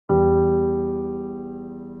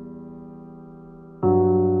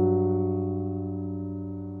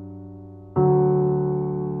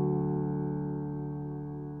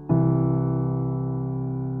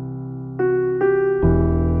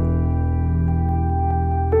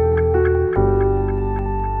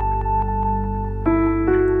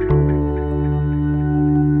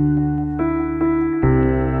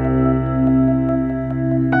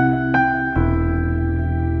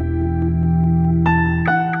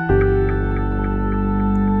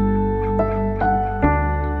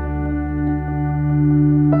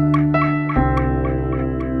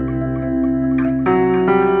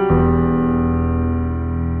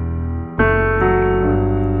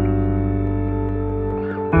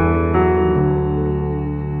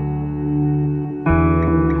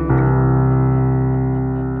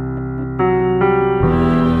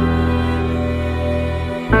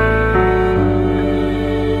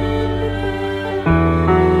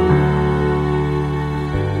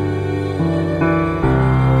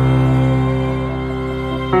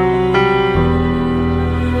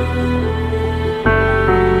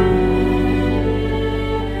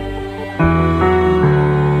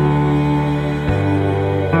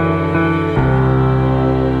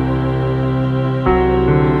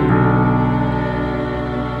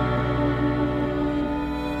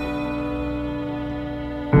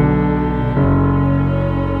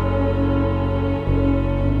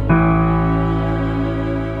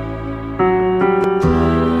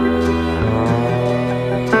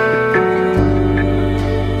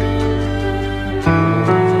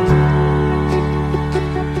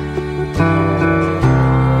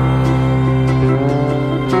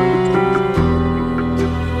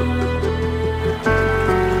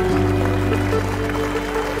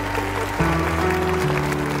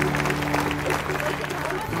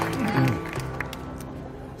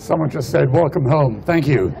Someone just said, welcome home. Thank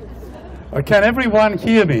you. Can everyone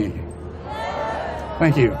hear me?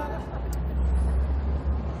 Thank you.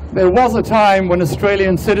 There was a time when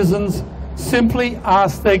Australian citizens simply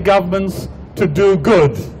asked their governments to do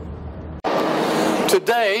good.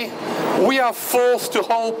 Today, we are forced to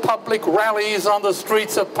hold public rallies on the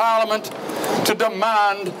streets of Parliament to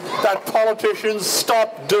demand that politicians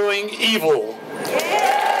stop doing evil.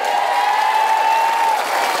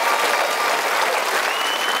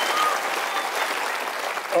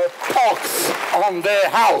 A pox on their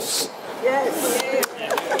house. Yes.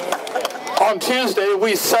 On Tuesday,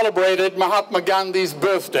 we celebrated Mahatma Gandhi's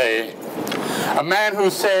birthday, a man who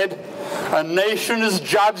said, "A nation is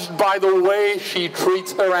judged by the way she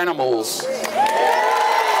treats her animals."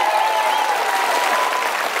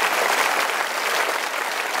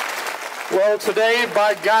 Well, today,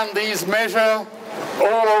 by Gandhi's measure,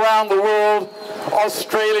 all around the world,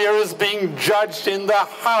 Australia is being judged in the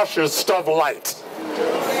harshest of light.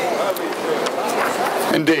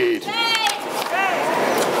 Indeed.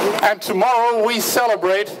 And tomorrow we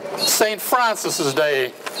celebrate St. Francis's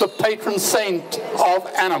Day, the patron saint of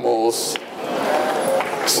animals.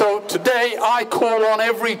 So today I call on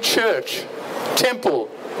every church, temple,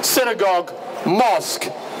 synagogue, mosque,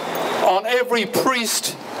 on every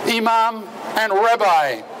priest, imam, and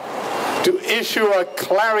rabbi to issue a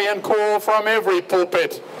clarion call from every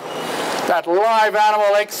pulpit that live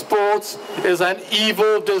animal exports is an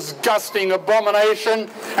evil, disgusting abomination,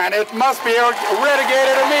 and it must be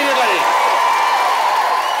eradicated immediately.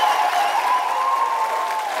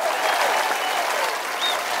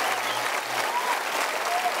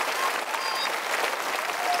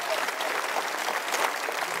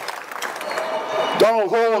 Donald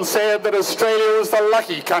Horne said that Australia was the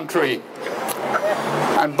lucky country,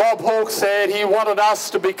 and Bob Hawke said he wanted us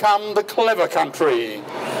to become the clever country.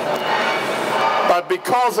 But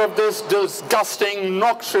because of this disgusting,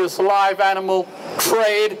 noxious live animal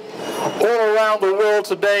trade all around the world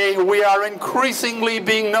today, we are increasingly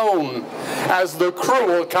being known as the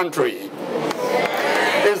cruel country.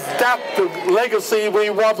 Is that the legacy we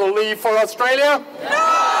want to leave for Australia?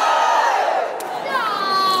 No!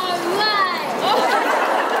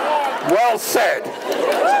 Well said.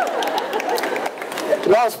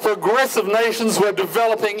 Whilst progressive nations were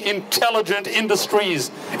developing intelligent industries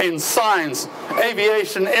in science,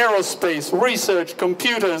 aviation, aerospace, research,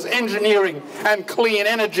 computers, engineering, and clean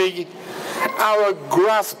energy, our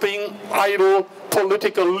grasping, idle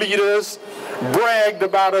political leaders bragged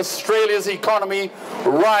about Australia's economy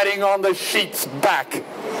riding on the sheep's back.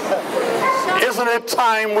 Isn't it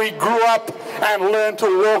time we grew up and learned to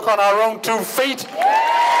walk on our own 2 feet?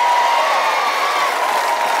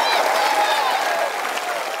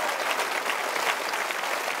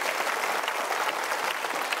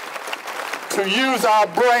 To use our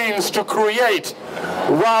brains to create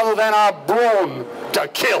rather than our brawn to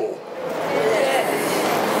kill.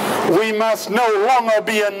 We must no longer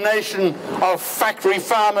be a nation of factory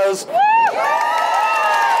farmers.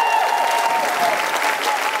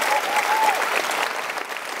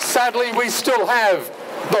 Sadly, we still have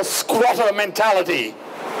the squatter mentality.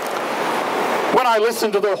 When I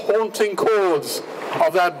listen to the haunting chords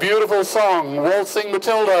of that beautiful song, Waltzing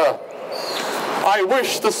Matilda, I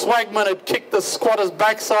wish the swagman had kicked the squatter's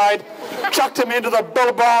backside, chucked him into the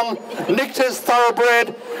billabong, nicked his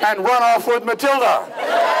thoroughbred, and run off with Matilda.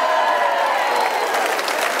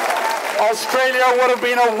 Australia would have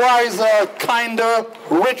been a wiser, kinder,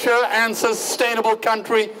 richer, and sustainable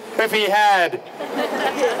country if he had.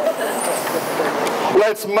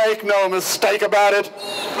 Let's make no mistake about it.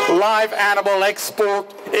 Live animal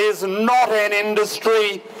export is not an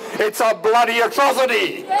industry. It's a bloody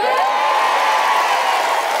atrocity.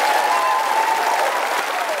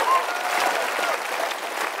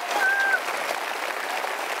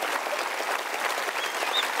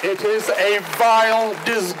 It is a vile,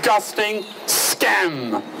 disgusting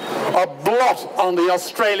scam, a blot on the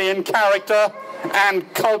Australian character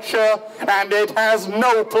and culture, and it has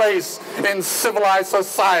no place in civilized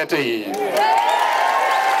society.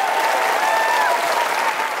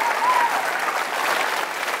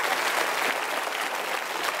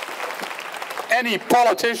 Any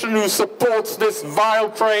politician who supports this vile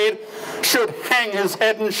trade should hang his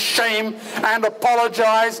head in shame and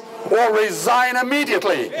apologize or resign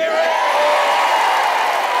immediately.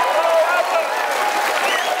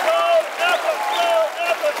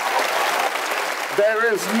 There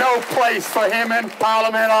is no place for him in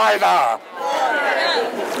Parliament either.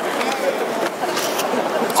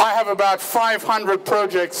 I have about 500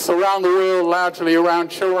 projects around the world, largely around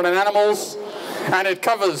children and animals, and it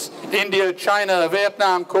covers India, China,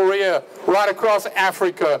 Vietnam, Korea, right across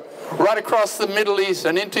Africa, right across the Middle East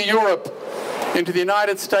and into Europe, into the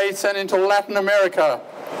United States and into Latin America.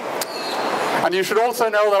 And you should also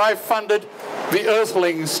know that I funded the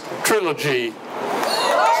Earthlings trilogy.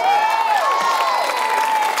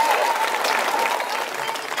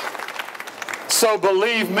 So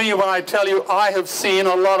believe me when I tell you I have seen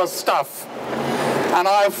a lot of stuff. And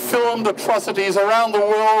I've filmed atrocities around the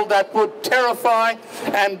world that would terrify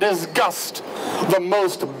and disgust the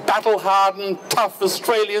most battle-hardened, tough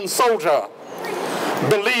Australian soldier.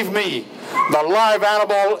 Believe me, the live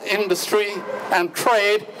animal industry and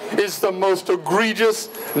trade is the most egregious,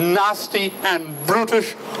 nasty, and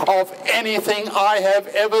brutish of anything I have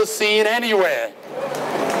ever seen anywhere.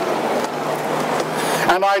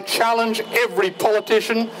 And I challenge every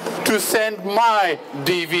politician to send my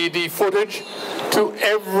DVD footage to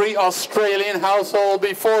every Australian household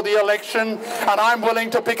before the election, and I'm willing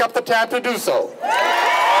to pick up the tab to do so.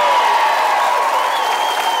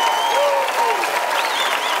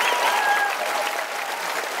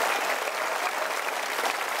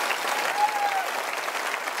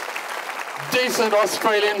 Decent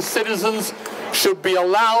Australian citizens should be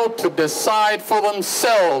allowed to decide for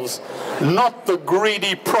themselves, not the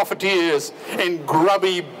greedy profiteers in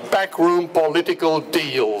grubby backroom political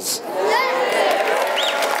deals.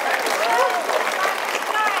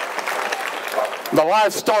 The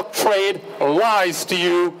livestock trade lies to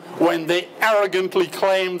you when they arrogantly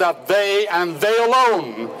claim that they and they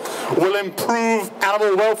alone will improve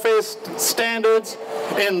animal welfare standards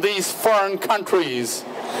in these foreign countries.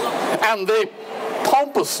 And they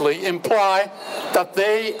pompously imply that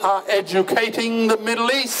they are educating the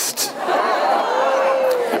Middle East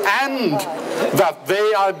and that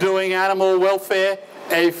they are doing animal welfare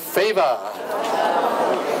a favor.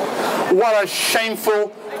 What a shameful,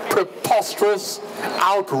 preposterous,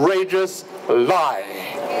 outrageous lie.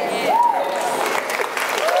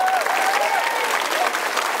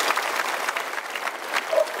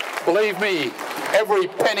 Believe me, every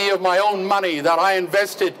penny of my own money that I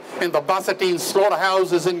invested in the Basatine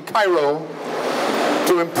slaughterhouses in Cairo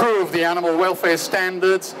to improve the animal welfare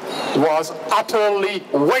standards was utterly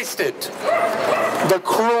wasted. The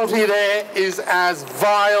cruelty there is as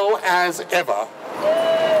vile as ever.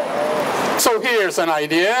 So here's an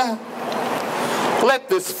idea. Let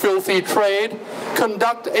this filthy trade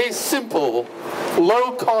conduct a simple,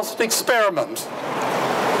 low-cost experiment.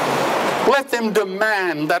 Let them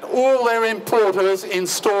demand that all their importers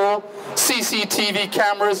install CCTV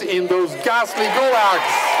cameras in those ghastly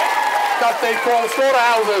gulags that they call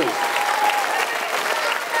slaughterhouses.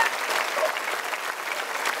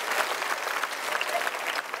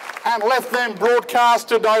 And let them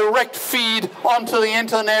broadcast a direct feed onto the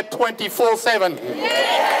internet 24/7.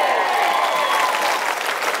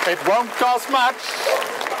 It won't cost much.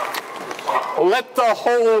 Let the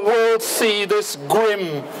whole world see this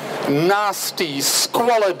grim, nasty,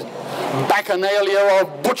 squalid bacchanalia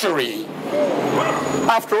of butchery.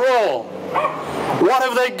 After all, what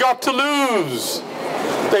have they got to lose?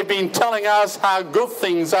 They've been telling us how good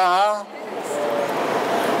things are.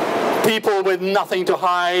 People with nothing to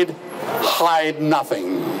hide, hide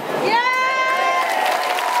nothing.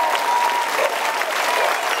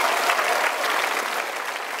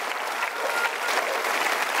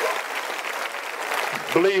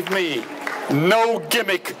 Believe me, no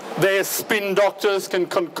gimmick their spin doctors can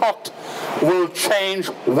concoct will change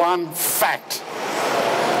one fact.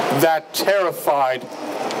 That terrified,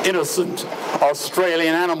 innocent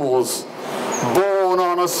Australian animals born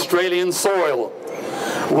on Australian soil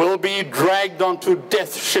will be dragged onto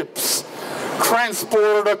death ships,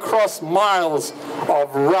 transported across miles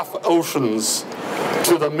of rough oceans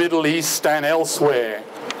to the Middle East and elsewhere.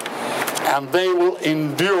 And they will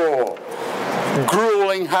endure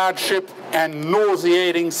grueling hardship and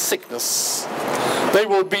nauseating sickness. They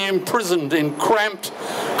will be imprisoned in cramped,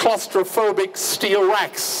 claustrophobic steel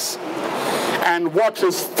racks and watch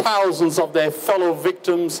as thousands of their fellow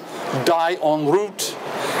victims die en route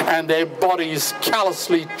and their bodies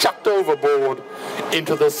callously chucked overboard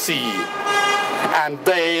into the sea. And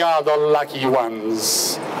they are the lucky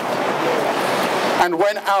ones. And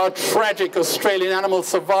when our tragic Australian animal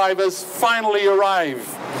survivors finally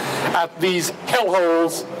arrive at these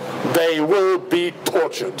hellholes, they will be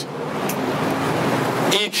tortured.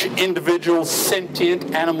 Each individual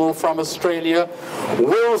sentient animal from Australia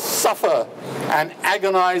will suffer an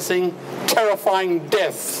agonizing, terrifying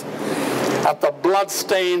death at the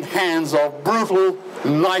blood-stained hands of brutal,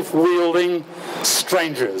 knife-wielding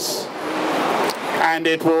strangers. And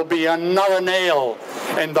it will be another nail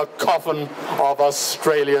in the coffin of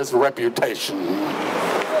Australia's reputation.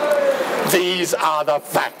 These are the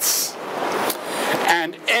facts.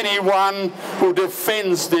 And anyone who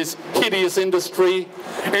defends this hideous industry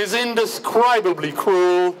is indescribably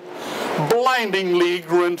cruel, blindingly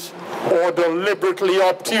ignorant, or deliberately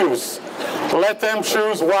obtuse. Let them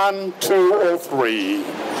choose one, two, or three.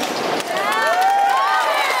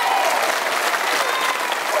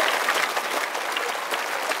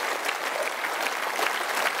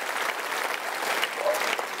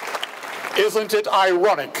 Isn't it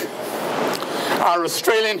ironic? Our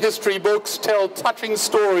Australian history books tell touching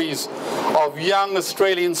stories of young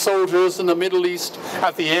Australian soldiers in the Middle East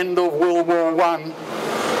at the end of World War I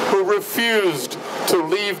who refused to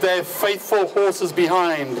leave their faithful horses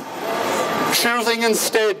behind, choosing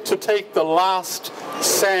instead to take the last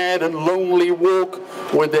sad and lonely walk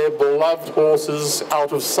with their beloved horses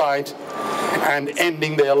out of sight and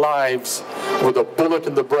ending their lives with a bullet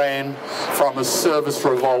in the brain from a service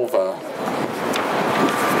revolver.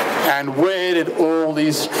 And where did all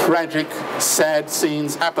these tragic, sad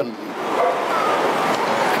scenes happen?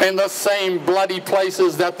 In the same bloody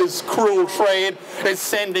places that this cruel trade is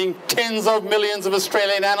sending tens of millions of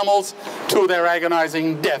Australian animals to their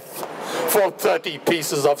agonizing death for 30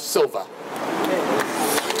 pieces of silver.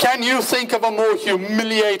 Can you think of a more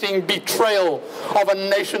humiliating betrayal of a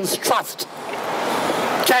nation's trust?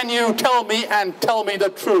 Can you tell me, and tell me the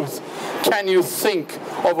truth, can you think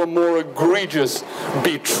of a more egregious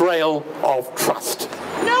betrayal of trust?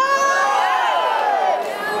 No!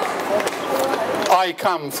 I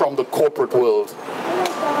come from the corporate world,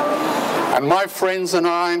 and my friends and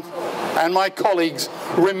I and my colleagues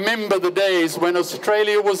remember the days when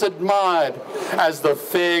Australia was admired as the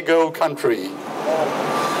fair go country.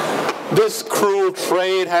 This cruel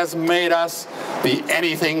trade has made us the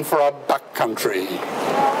anything for a buck country.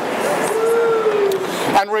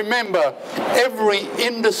 And remember, every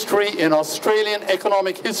industry in Australian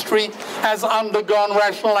economic history has undergone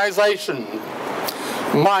rationalisation.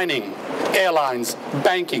 Mining, airlines,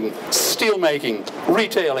 banking, steelmaking,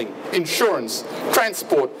 retailing, insurance,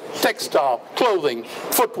 transport, textile, clothing,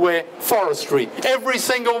 footwear, forestry, every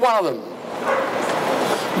single one of them.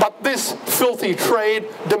 But this filthy trade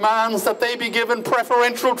demands that they be given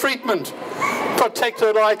preferential treatment,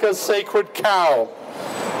 protected like a sacred cow,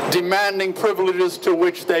 demanding privileges to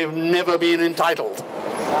which they've never been entitled.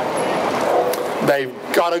 They've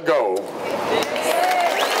got to go.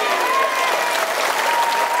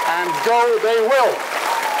 And go they will.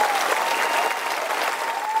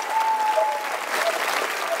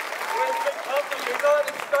 Of the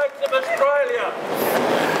United States of Australia.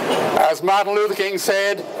 As Martin Luther King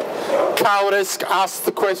said, cowardice asks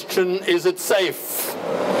the question, is it safe?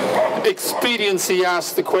 Expediency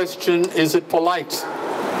asks the question, is it polite?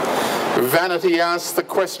 Vanity asks the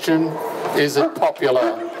question, is it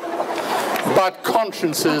popular? But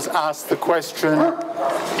consciences ask the question,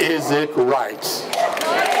 is it right?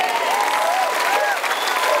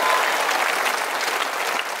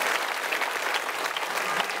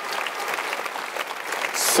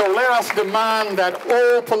 So let us demand that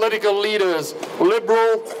all political leaders,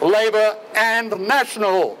 Liberal, Labour and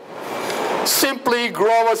National, simply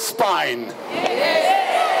grow a spine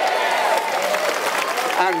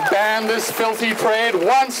and ban this filthy trade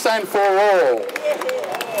once and for all,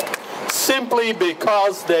 simply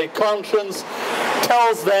because their conscience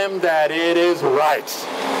tells them that it is right.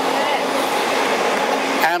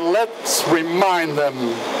 And let's remind them,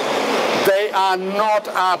 they are not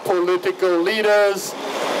our political leaders,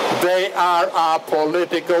 they are our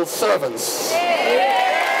political servants.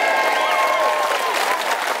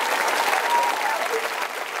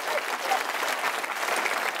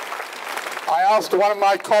 I asked one of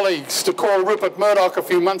my colleagues to call Rupert Murdoch a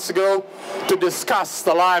few months ago to discuss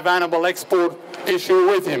the live animal export issue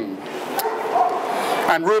with him.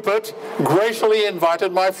 And Rupert graciously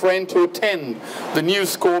invited my friend to attend the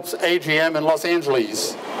News Corp's AGM in Los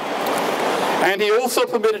Angeles. And he also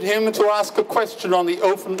permitted him to ask a question on the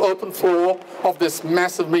open floor of this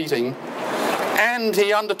massive meeting, and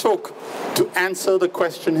he undertook to answer the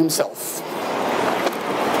question himself.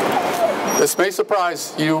 This may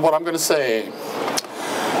surprise you what I'm going to say.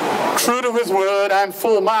 True to his word and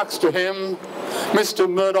full marks to him, Mr.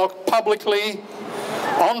 Murdoch publicly,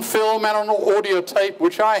 on film and on audio tape,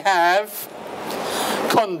 which I have,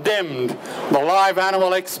 condemned the live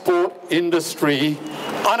animal export industry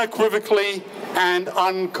unequivocally and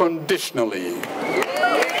unconditionally.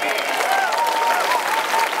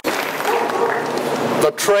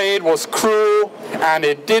 The trade was cruel and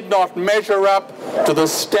it did not measure up to the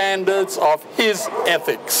standards of his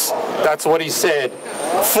ethics. That's what he said.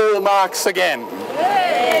 Full marks again.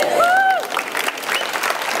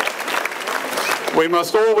 We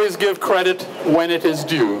must always give credit when it is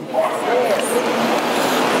due.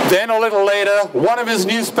 Then a little later, one of his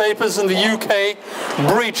newspapers in the UK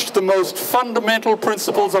breached the most fundamental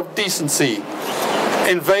principles of decency,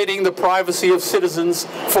 invading the privacy of citizens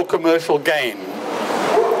for commercial gain.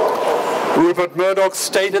 Rupert Murdoch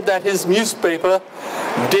stated that his newspaper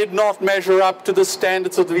did not measure up to the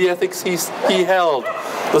standards of the ethics he held,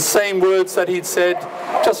 the same words that he'd said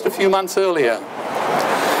just a few months earlier.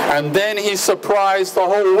 And then he surprised the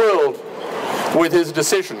whole world with his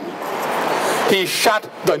decision. He shut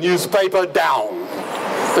the newspaper down,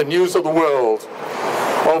 the News of the World.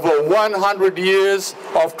 Over 100 years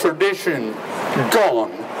of tradition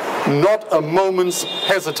gone, not a moment's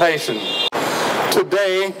hesitation.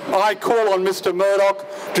 Today, I call on Mr. Murdoch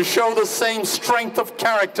to show the same strength of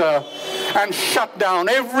character and shut down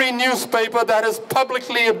every newspaper that has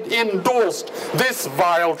publicly endorsed this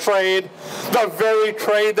vile trade, the very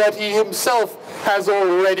trade that he himself has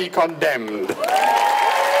already condemned.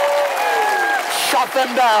 Shut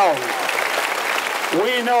them down.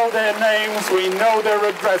 We know their names, we know their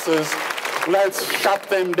addresses. Let's shut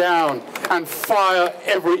them down and fire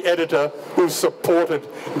every editor who supported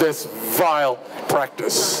this vile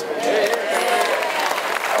practice.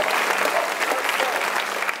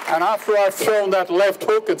 And after I've thrown that left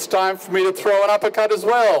hook, it's time for me to throw an uppercut as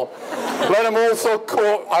well.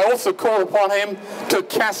 I also call upon him to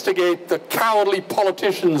castigate the cowardly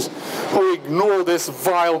politicians who ignore this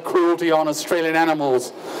vile cruelty on Australian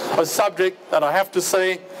animals, a subject that I have to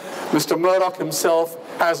say Mr. Murdoch himself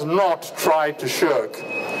has not tried to shirk.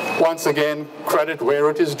 Once again, credit where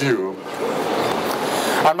it is due.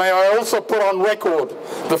 And may I also put on record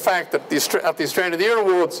the fact that at the Australian of the Year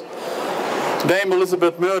Awards, Dame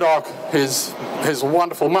Elizabeth Murdoch, his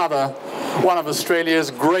wonderful mother, one of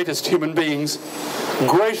Australia's greatest human beings,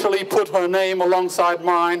 graciously put her name alongside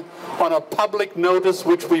mine on a public notice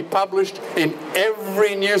which we published in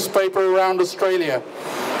every newspaper around Australia,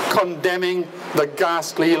 condemning the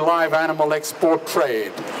ghastly live animal export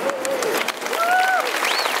trade.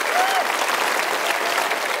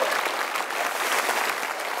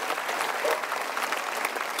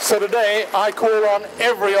 So today, I call on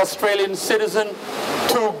every Australian citizen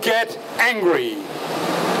to get angry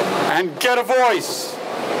and get a voice,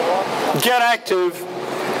 get active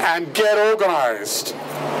and get organised.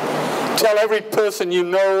 Tell every person you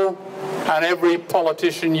know and every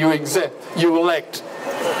politician you elect,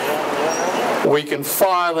 we can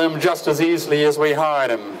fire them just as easily as we hire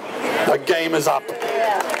them. The game is up.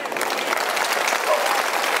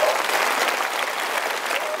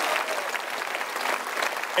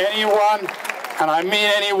 Anyone, and I mean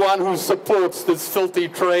anyone who supports this filthy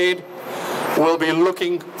trade, will be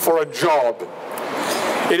looking for a job.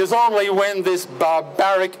 It is only when this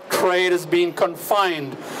barbaric trade has been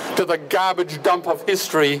confined to the garbage dump of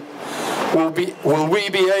history will we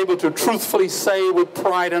be able to truthfully say with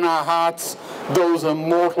pride in our hearts those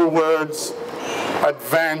immortal words,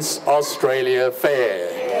 "Advance Australia Fair."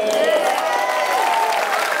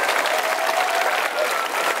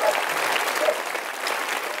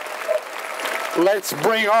 Let's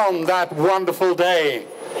bring on that wonderful day.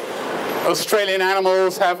 Australian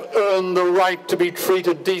animals have earned the right to be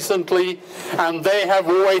treated decently, and they have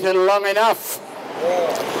waited long enough.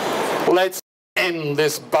 Let's end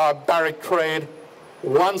this barbaric trade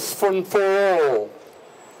once and for all.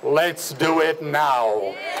 Let's do it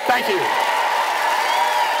now. Thank you.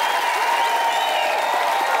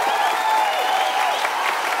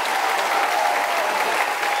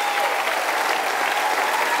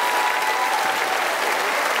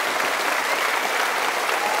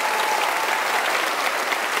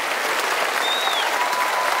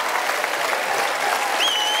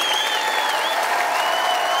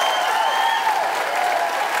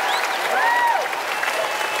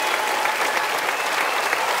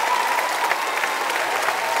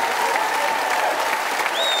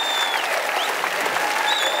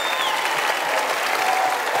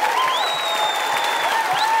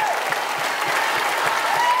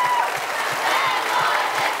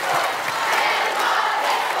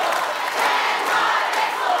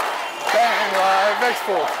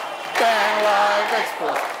 Export. Ban live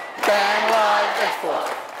export. Ban live export.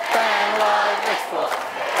 Ban live export.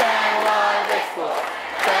 Ban live export.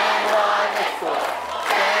 Ban live export.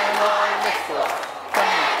 Ban live export.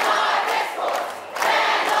 Ban live export. Ban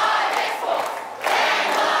live export.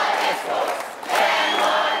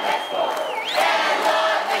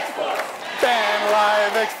 Ban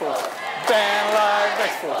live export. Ban live export. Ban live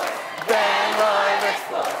export. Ban live export. Ban live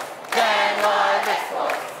export. Ban live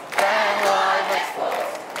export. Ban live export.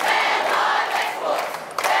 Ban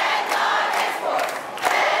live export.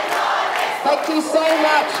 Thank you so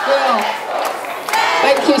much, Phil.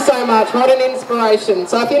 Thank you so much. much. What an inspiration.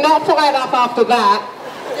 So if you're not fired up after that,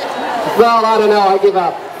 well, I don't know, I give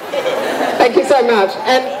up. Thank you so much.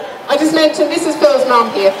 And I just mentioned, this is Phil's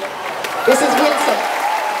mum here. This is Winston.